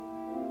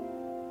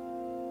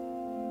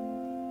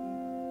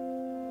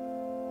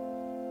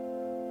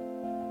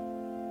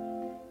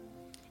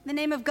In the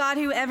name of God,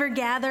 who ever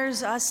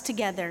gathers us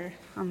together.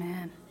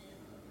 Amen.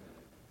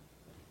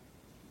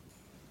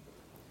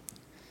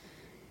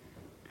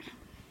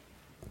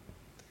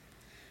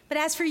 But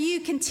as for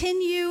you,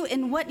 continue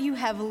in what you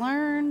have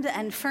learned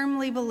and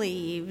firmly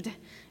believed,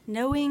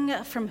 knowing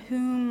from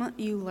whom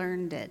you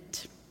learned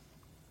it.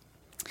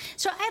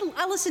 So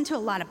I listen to a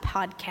lot of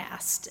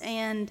podcasts,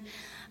 and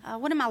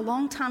one of my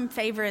longtime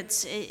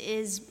favorites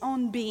is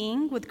On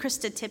Being with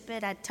Krista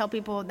Tippett. I tell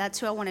people that's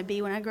who I want to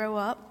be when I grow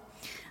up.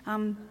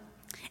 And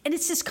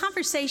it's this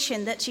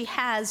conversation that she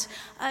has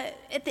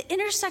at the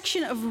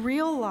intersection of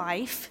real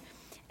life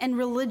and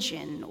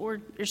religion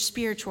or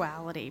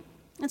spirituality.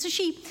 And so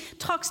she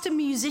talks to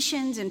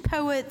musicians and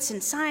poets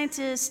and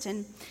scientists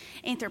and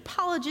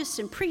anthropologists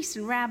and priests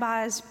and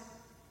rabbis.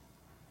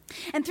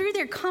 And through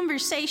their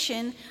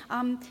conversation,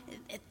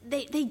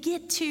 they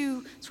get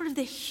to sort of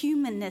the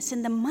humanness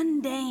and the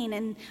mundane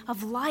and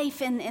of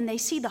life, and they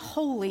see the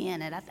holy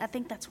in it. I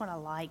think that's what I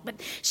like. But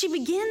she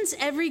begins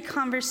every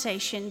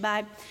conversation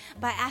by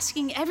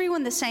asking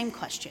everyone the same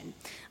question.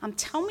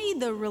 Tell me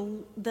the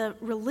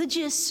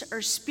religious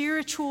or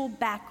spiritual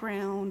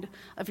background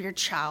of your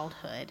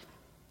childhood.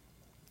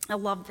 I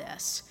love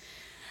this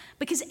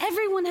because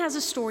everyone has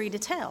a story to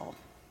tell.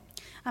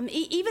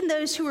 Even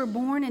those who were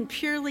born in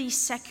purely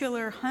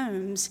secular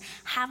homes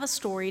have a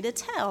story to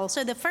tell.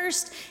 So the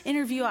first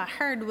interview I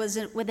heard was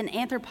with an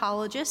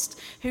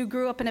anthropologist who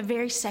grew up in a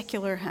very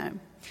secular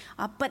home,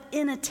 but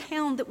in a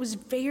town that was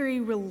very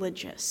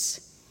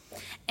religious.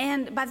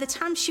 And by the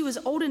time she was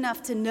old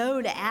enough to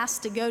know to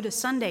ask to go to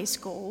Sunday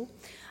school,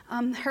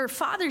 her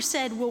father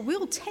said, well,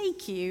 we'll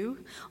take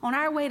you on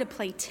our way to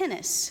play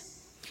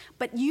tennis,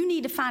 but you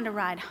need to find a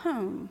ride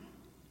home.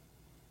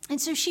 And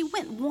so she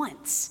went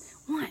once.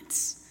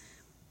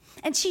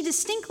 And she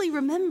distinctly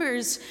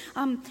remembers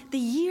the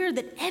year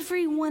that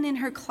everyone in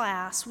her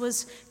class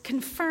was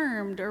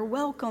confirmed or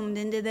welcomed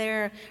into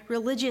their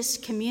religious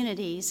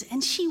communities,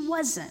 and she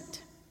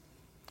wasn't.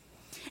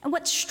 And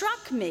what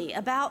struck me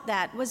about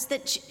that was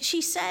that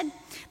she said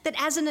that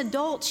as an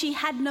adult, she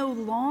had no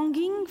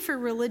longing for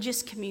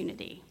religious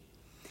community,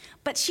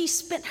 but she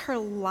spent her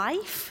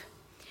life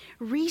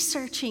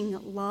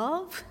researching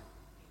love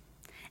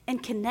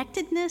and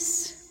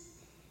connectedness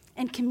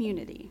and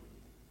community.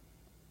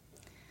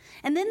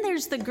 And then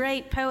there's the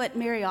great poet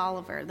Mary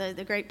Oliver,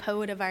 the great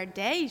poet of our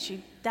day.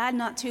 She died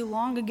not too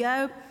long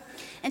ago.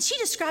 And she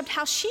described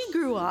how she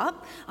grew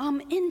up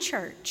in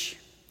church.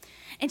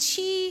 And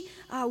she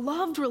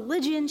loved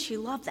religion. She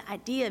loved the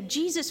idea of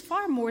Jesus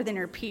far more than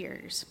her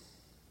peers.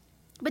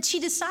 But she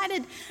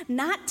decided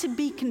not to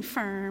be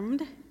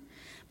confirmed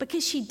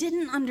because she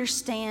didn't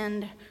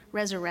understand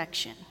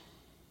resurrection.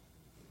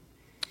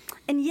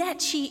 And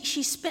yet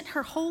she spent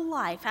her whole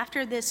life,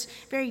 after this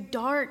very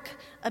dark,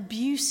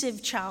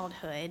 abusive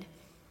childhood,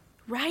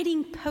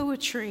 writing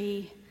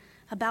poetry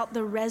about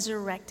the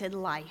resurrected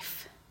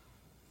life.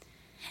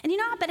 And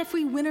I bet if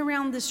we went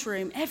around this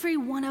room, every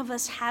one of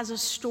us has a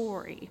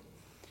story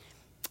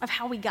of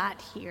how we got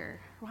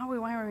here, why we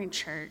were in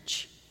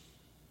church.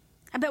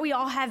 I bet we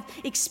all have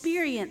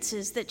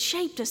experiences that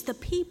shaped us, the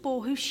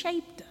people who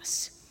shaped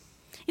us.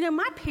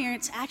 My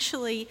parents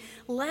actually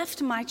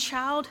left my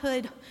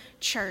childhood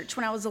church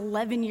when I was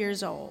 11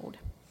 years old,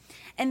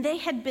 and they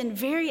had been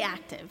very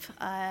active.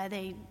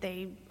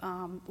 They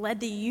led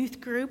the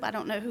youth group. I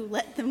don't know who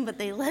led them, but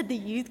they led the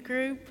youth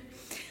group.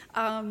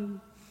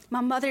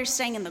 My mother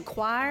sang in the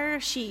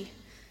choir. She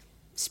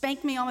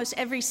spanked me almost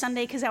every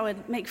Sunday because I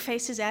would make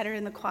faces at her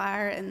in the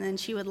choir, and then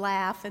she would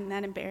laugh, and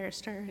that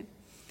embarrassed her.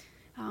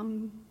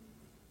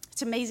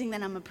 It's amazing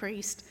that I'm a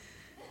priest.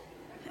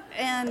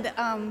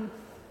 And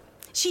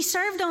she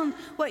served on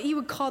what you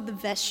would call the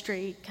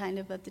vestry kind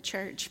of the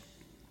church.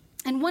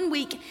 And one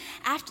week,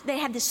 after they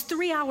had this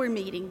 3-hour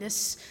meeting,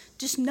 this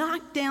just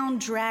knock-down,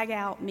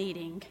 drag-out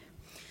meeting,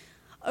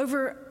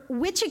 over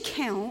which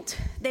account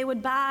they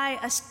would buy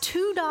a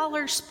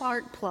 $2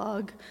 spark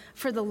plug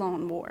for the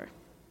lawnmower.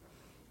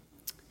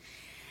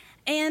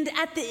 And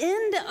at the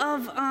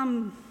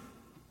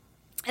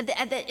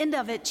end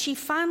of it, she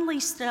finally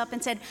stood up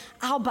and said,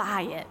 "I'll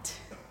buy it."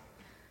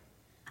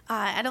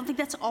 I don't think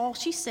that's all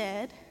she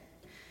said.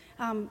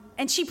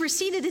 And she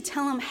proceeded to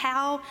tell them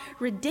how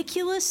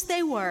ridiculous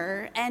they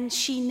were, and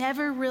she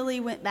never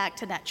really went back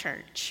to that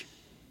church.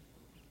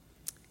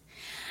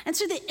 And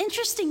so the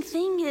interesting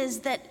thing is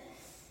that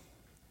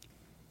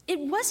it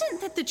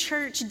wasn't that the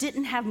church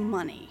didn't have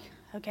money,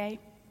 okay?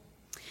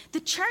 The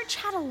church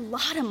had a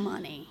lot of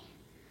money.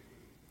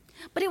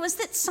 But it was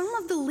that some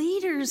of the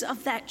leaders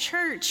of that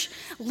church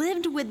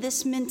lived with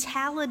this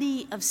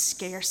mentality of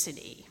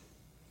scarcity.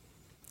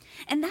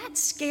 And that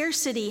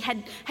scarcity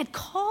had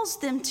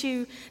caused them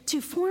to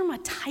form a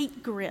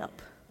tight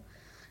grip.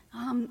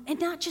 And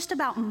not just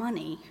about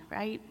money,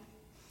 right?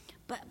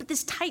 But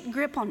this tight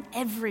grip on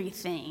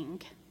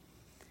everything.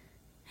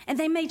 And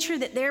they made sure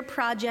that their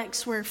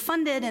projects were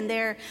funded and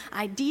their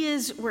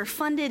ideas were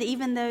funded,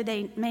 even though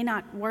they may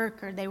not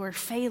work or they were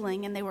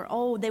failing and they were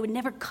old. They would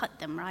never cut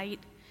them, right?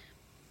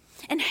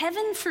 And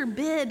heaven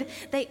forbid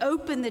they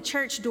open the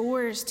church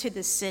doors to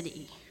the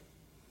city.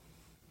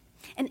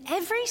 And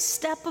every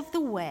step of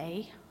the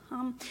way,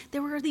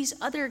 there were these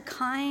other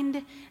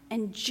kind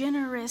and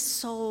generous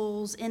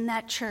souls in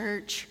that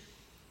church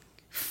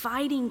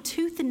fighting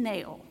tooth and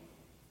nail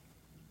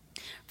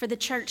for the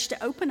church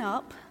to open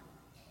up,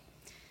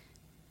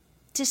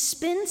 to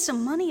spend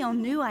some money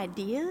on new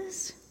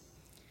ideas,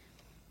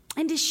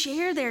 and to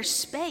share their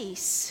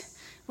space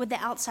with the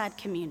outside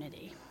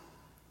community.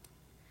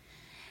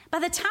 By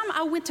the time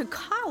I went to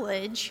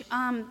college,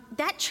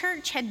 that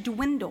church had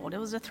dwindled. It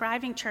was a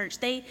thriving church.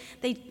 They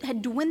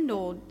had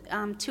dwindled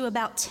to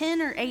about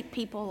 10 or 8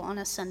 people on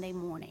a Sunday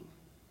morning.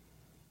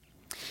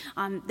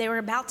 They were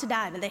about to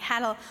die, but they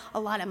had a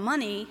lot of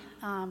money,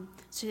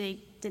 so they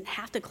didn't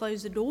have to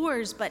close the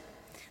doors, but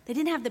they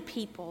didn't have the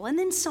people. And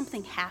then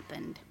something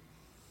happened.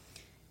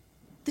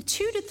 The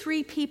 2 to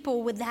 3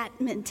 people with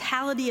that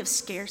mentality of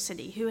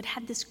scarcity, who had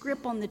had this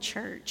grip on the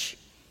church,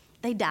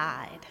 they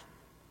died.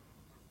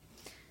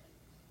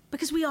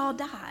 Because we all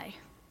die.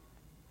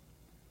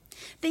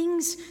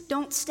 Things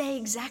don't stay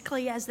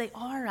exactly as they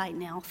are right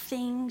now.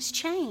 Things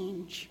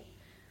change.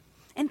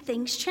 And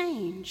things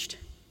changed.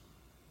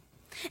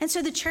 And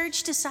so the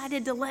church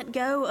decided to let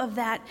go of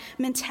that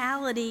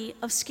mentality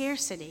of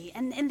scarcity.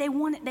 And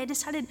they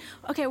decided,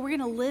 okay, we're going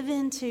to live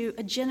into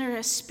a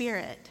generous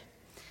spirit.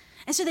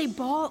 And so they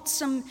bought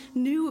some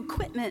new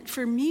equipment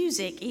for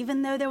music,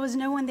 even though there was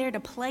no one there to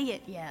play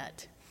it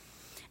yet.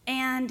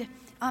 And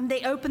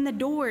they opened the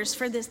doors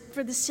for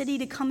the city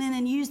to come in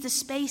and use the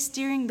space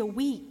during the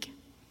week,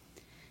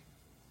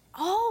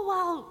 all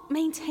while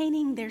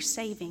maintaining their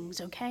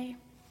savings, okay?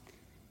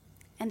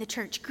 And the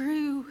church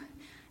grew,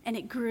 and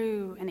it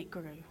grew, and it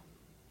grew.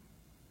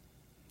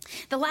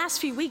 The last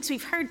few weeks,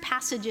 we've heard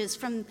passages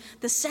from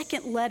the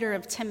second letter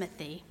of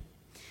Timothy.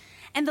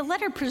 And the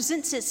letter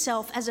presents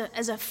itself as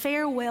a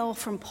farewell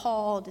from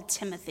Paul to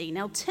Timothy.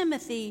 Now,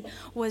 Timothy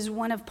was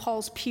one of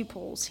Paul's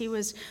pupils.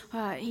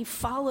 He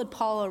followed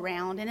Paul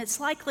around, and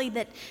it's likely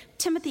that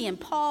Timothy and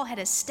Paul had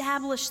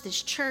established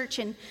this church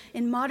in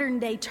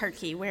modern-day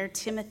Turkey, where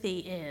Timothy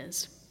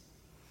is.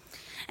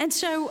 And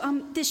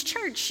so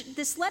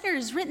this letter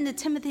is written to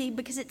Timothy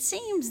because it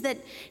seems that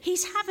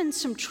he's having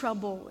some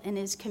trouble in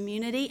his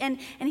community, and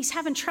he's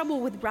having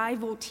trouble with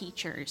rival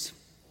teachers.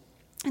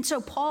 And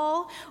so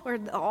Paul, or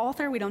the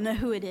author, we don't know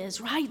who it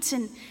is, writes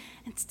and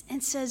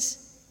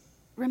says,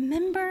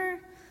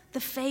 remember the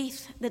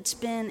faith that's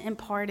been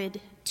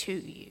imparted to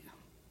you.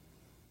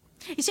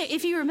 You see,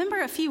 if you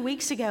remember a few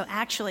weeks ago,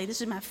 actually, this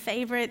is one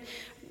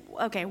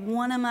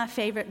of my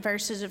favorite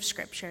verses of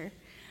Scripture.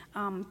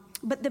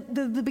 But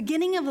the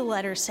beginning of the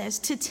letter says,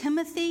 to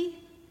Timothy,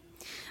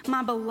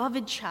 my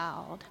beloved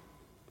child,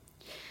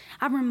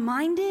 I'm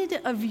reminded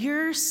of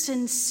your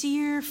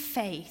sincere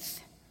faith,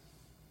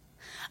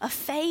 a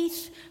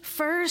faith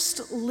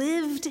first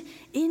lived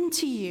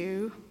into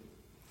you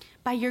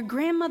by your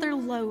grandmother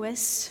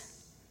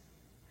Lois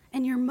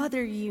and your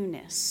mother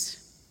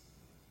Eunice.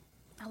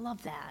 I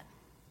love that.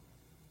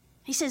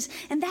 He says,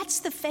 and that's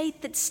the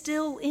faith that's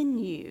still in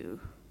you.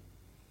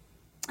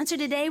 And so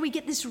today we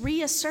get this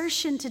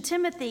reassertion to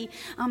Timothy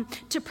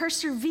to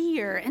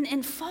persevere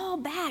and fall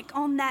back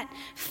on that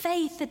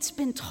faith that's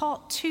been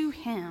taught to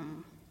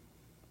him.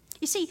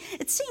 You see,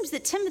 it seems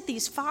that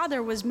Timothy's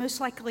father was most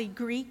likely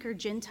Greek or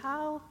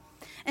Gentile.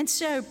 And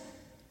so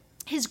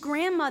his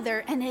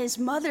grandmother and his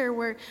mother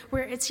were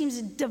it seems,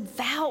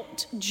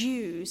 devout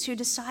Jews who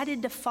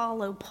decided to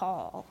follow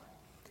Paul.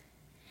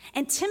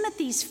 And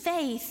Timothy's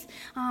faith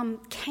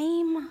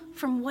came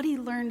from what he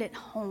learned at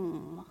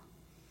home,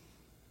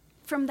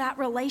 from that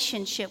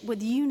relationship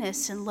with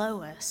Eunice and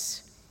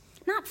Lois,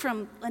 not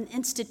from an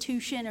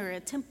institution or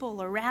a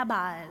temple or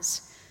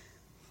rabbis.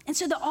 And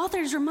so the author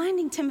is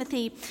reminding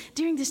Timothy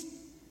during this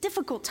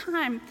difficult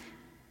time,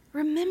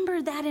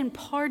 remember that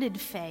imparted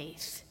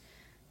faith,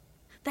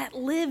 that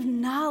lived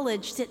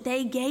knowledge that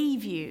they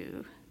gave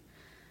you.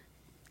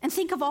 And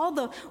think of all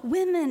the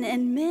women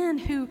and men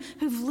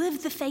who've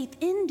lived the faith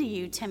into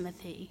you,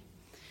 Timothy,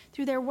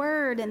 through their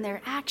word and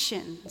their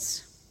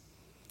actions.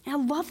 And I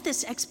love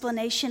this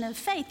explanation of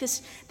faith,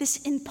 this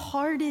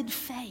imparted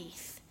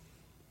faith.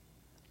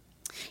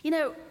 You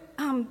know,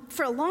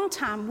 for a long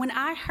time, when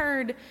I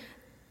heard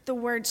the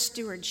word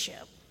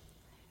stewardship,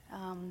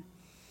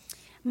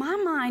 my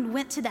mind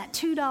went to that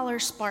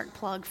 $2 spark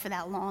plug for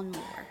that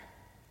lawnmower.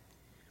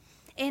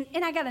 And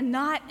I got a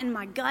knot in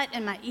my gut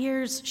and my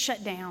ears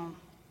shut down.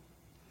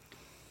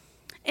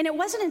 And it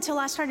wasn't until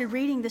I started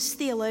reading this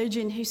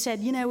theologian who said,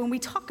 you know, when we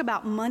talk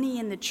about money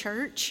in the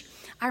church,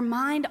 our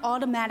mind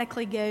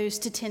automatically goes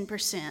to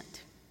 10%.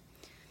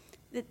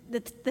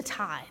 The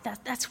tithe,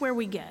 that's where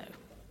we go.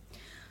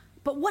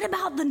 But what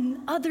about the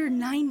other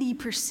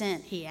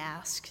 90%, he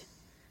asked?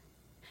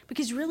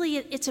 Because really,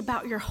 it's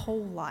about your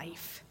whole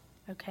life,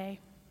 okay?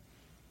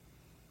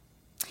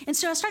 And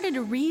so I started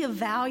to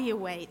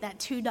reevaluate that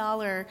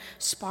 $2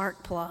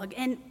 spark plug.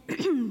 And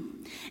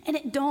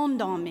it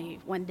dawned on me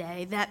one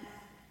day that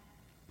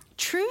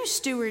true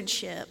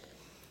stewardship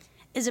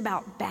is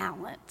about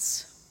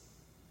balance.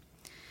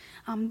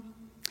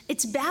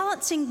 It's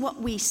balancing what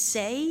we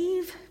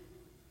save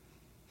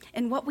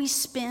and what we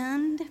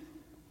spend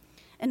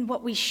and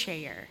what we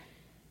share.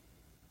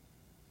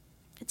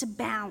 It's a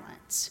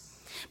balance.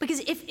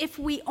 Because if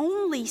we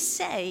only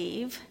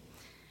save,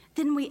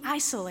 then we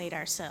isolate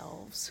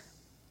ourselves.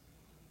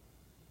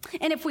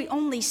 And if we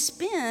only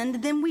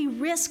spend, then we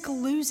risk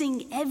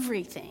losing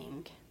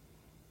everything.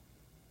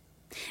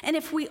 And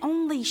if we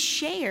only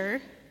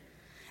share,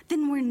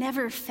 then we're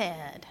never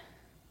fed.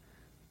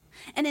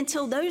 And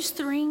until those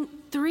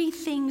three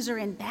things are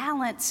in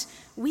balance,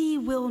 we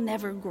will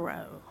never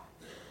grow.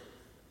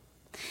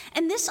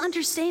 And this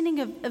understanding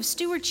of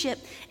stewardship,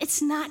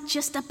 it's not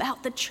just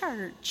about the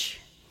church.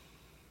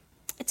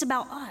 It's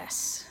about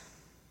us.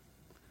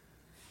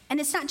 And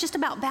it's not just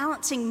about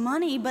balancing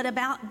money, but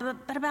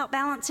about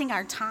balancing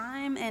our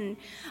time and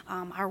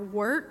our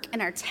work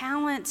and our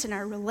talents and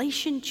our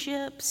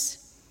relationships.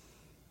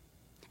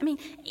 I mean,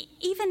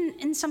 even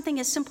in something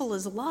as simple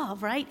as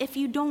love, right? If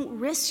you don't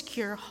risk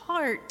your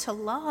heart to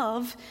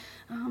love,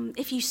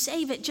 if you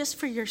save it just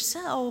for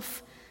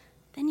yourself,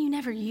 then you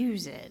never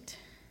use it.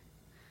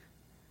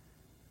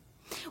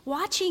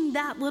 Watching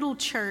that little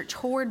church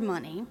hoard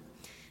money,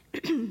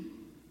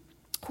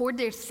 hoard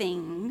their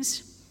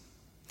things,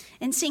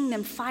 and seeing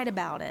them fight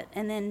about it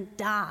and then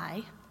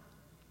die,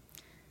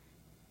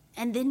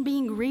 and then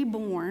being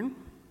reborn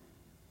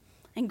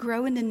and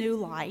grow into new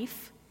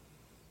life,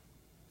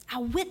 I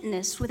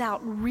witnessed,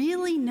 without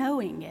really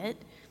knowing it,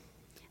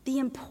 the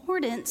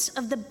importance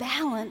of the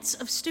balance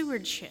of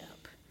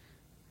stewardship.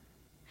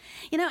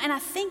 You know, and I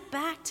think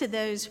back to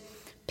those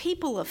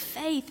people of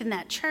faith in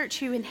that church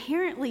who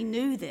inherently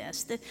knew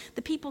this,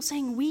 the people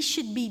saying we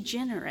should be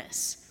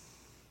generous.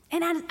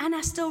 And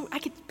I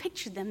could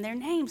picture them, their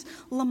names,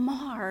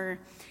 Lamar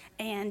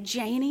and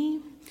Janie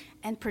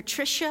and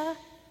Patricia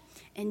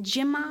and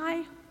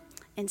Jimmy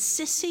and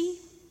Sissy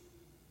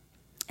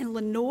and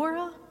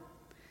Lenora.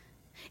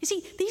 You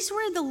see, these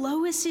were the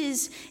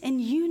Loises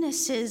and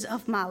Eunices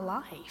of my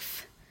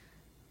life.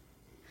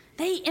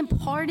 They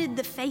imparted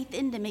the faith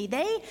into me.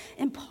 They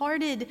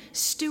imparted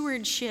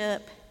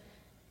stewardship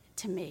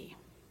to me.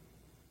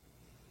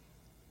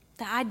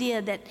 The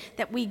idea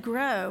that we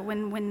grow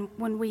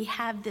when we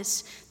have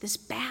this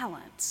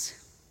balance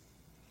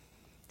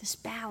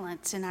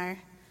in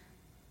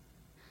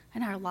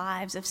our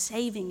lives of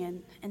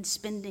saving and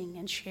spending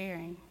and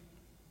sharing.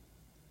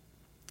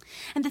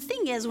 And the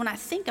thing is, when I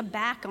think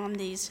back on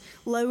these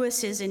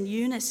Loises and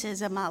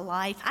Eunices of my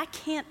life, I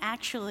can't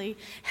actually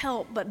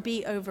help but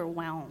be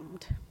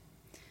overwhelmed,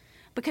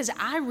 because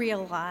I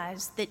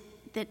realize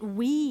that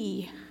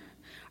we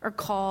are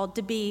called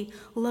to be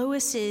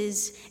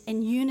Loises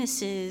and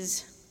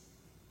Eunices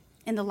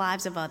in the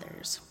lives of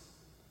others.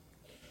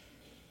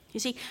 You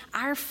see,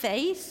 our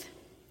faith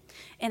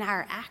and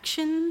our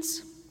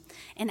actions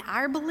and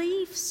our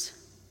beliefs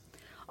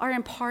are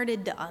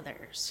imparted to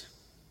others.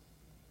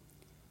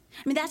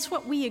 I mean, that's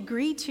what we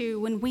agree to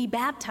when we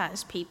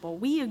baptize people.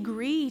 We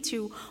agree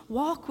to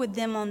walk with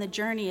them on the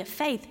journey of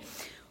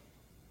faith.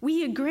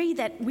 We agree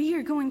that we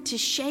are going to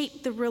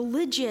shape the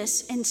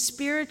religious and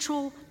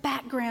spiritual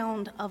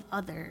background of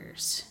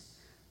others,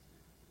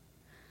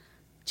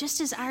 just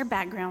as our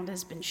background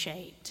has been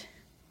shaped.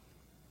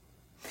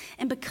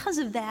 And because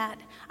of that,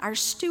 our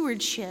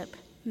stewardship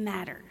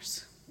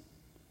matters.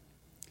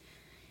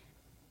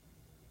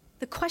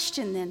 The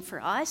question then for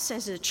us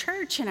as a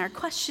church, and our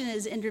question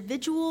as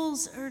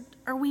individuals,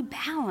 are we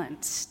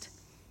balanced?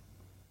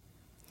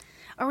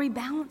 Are we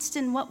balanced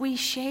in what we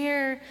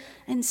share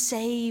and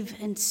save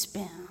and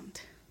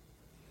spend?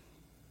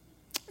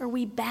 Are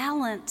we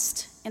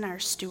balanced in our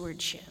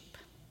stewardship?